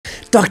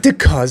Dr.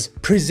 Cos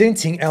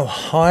presenting our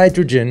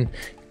hydrogen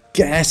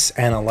gas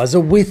analyzer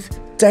with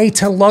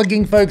data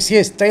logging, folks.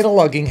 Yes, data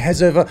logging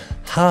has over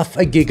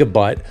 0.5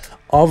 GB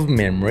of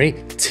memory,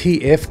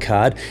 TF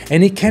card,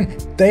 and it can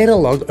data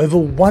log over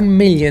 1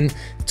 million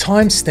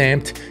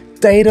time-stamped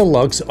data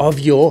logs of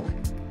your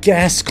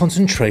gas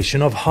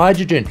concentration of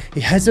hydrogen.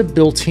 It has a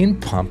built-in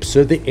pump,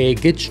 so the air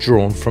gets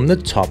drawn from the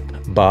top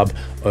bulb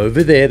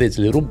over there. There's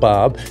a little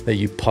bulb that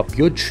you pop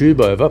your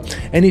tube over,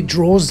 and it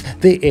draws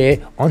the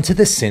air onto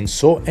the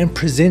sensor and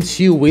presents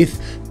you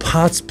with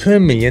parts per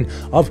million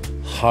of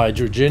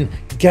hydrogen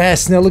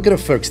gas. Now look at it,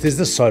 folks. There's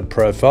the side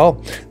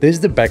profile, there's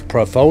the back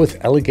profile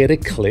with alligator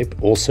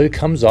clip, also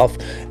comes off,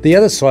 the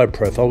other side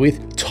profile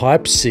with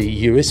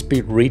Type-C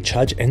USB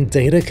recharge and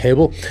data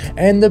cable,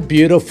 and the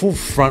beautiful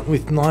front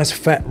with nice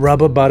fat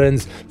rubber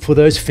buttons for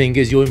those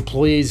fingers. Your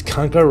employees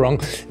can't go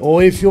wrong,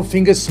 or if your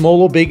finger's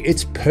small or big,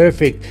 it's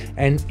perfect,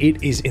 and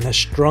it is in a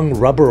strong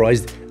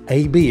rubberized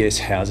ABS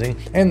housing.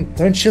 And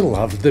don't you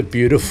love the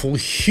beautiful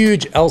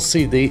huge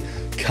LCD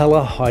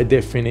color high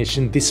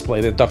definition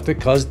display that Dr.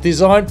 Cos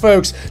designed,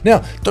 folks?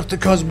 Now, Dr.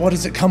 Cos, what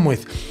does it come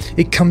with?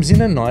 It comes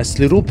in a nice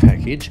little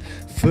package.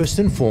 First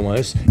and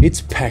foremost, it's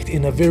packed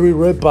in a very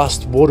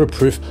robust,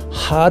 waterproof,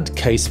 hard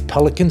case,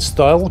 Pelican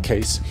style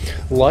case,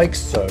 like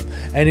so.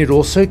 And it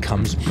also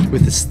comes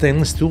with a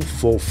stainless steel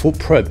 4-foot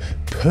probe,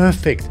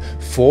 perfect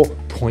for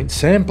point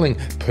sampling,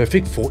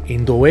 perfect for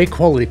indoor air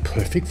quality,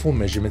 perfect for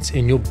measurements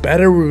in your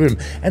battery room,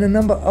 and a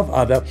number of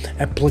other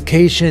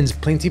applications.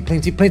 Plenty.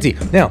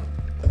 Now,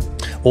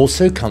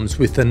 also comes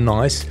with a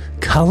nice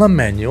color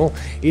manual.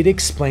 It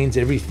explains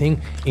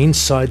everything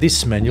inside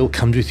this manual.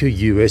 Comes with your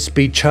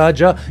USB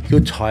charger,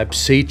 your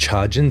Type-C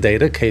charge and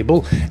data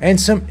cable, and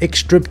some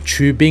extra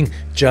tubing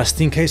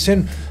just in case.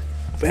 And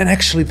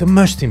actually the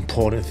most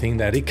important thing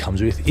that it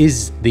comes with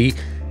is the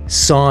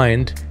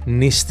signed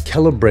NIST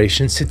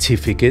calibration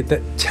certificate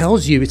that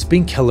tells you it's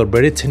been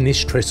calibrated to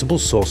NIST traceable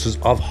sources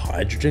of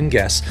hydrogen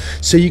gas,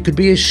 so you could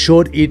be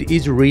assured it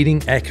is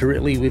reading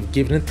accurately. We've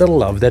given it the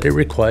love that it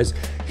requires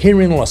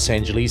here in Los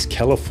Angeles,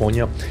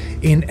 California,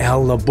 in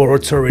our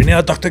laboratory.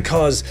 Now, Dr.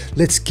 Cos,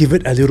 let's give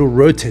it a little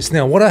road test.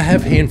 Now, what I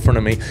have here in front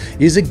of me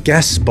is a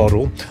gas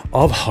bottle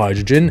of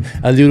hydrogen,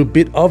 a little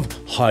bit of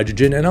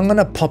hydrogen, and I'm going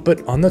to pop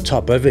it on the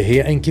top over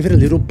here and give it a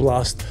little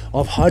blast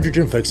of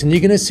hydrogen, folks. And you're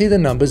going to see the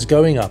numbers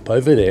going up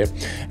over there.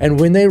 And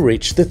when they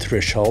reach the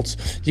thresholds,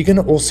 you're going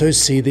to also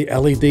see the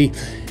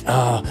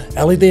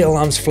LED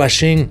alarms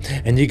flashing,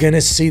 and you're going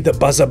to see the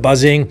buzzer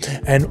buzzing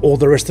and all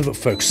the rest of it,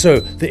 folks. So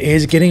the air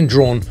is getting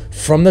drawn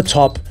from the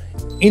top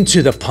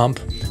into the pump,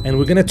 and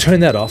we're going to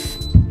turn that off.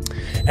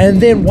 And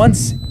then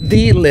once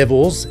the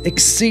levels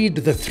exceed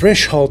the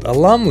threshold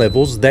alarm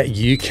levels that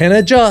you can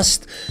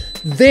adjust,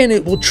 then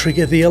it will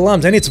trigger the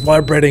alarms, and it's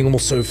vibrating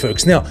also,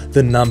 folks. Now,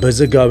 the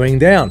numbers are going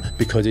down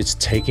because it's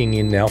taking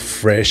in now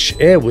fresh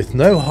air with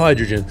no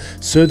hydrogen,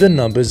 so the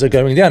numbers are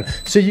going down.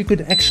 So you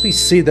could actually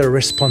see the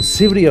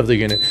responsivity of the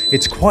unit.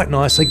 It's quite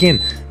nice.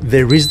 Again,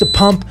 there is the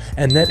pump,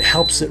 and that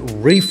helps it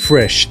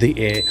refresh the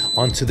air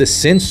onto the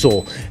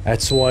sensor.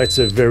 That's why it's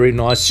a very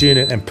nice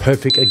unit and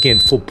perfect, again,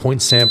 for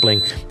point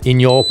sampling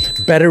in your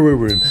battery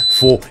room,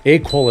 for air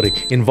quality,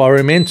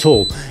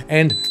 environmental,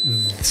 and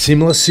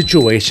similar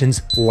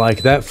situations like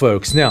that,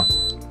 folks. Now,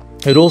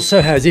 it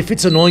also has, if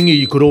it's annoying you,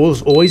 you could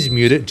always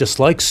mute it just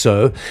like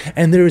so,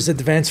 and there is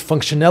advanced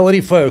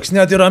functionality, folks.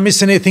 Now, did I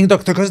miss anything,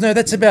 Dr. Cos? No,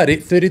 that's about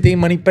it. 30-day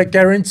money-back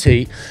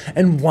guarantee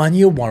and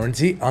 1-year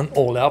warranty on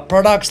all our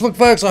products. Look,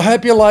 folks, I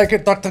hope you like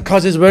it. Dr.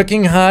 Cos is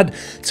working hard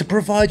to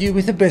provide you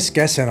with the best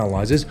gas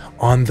analyzers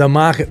on the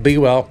market. Be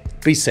well,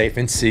 be safe,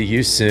 and see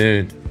you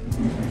soon.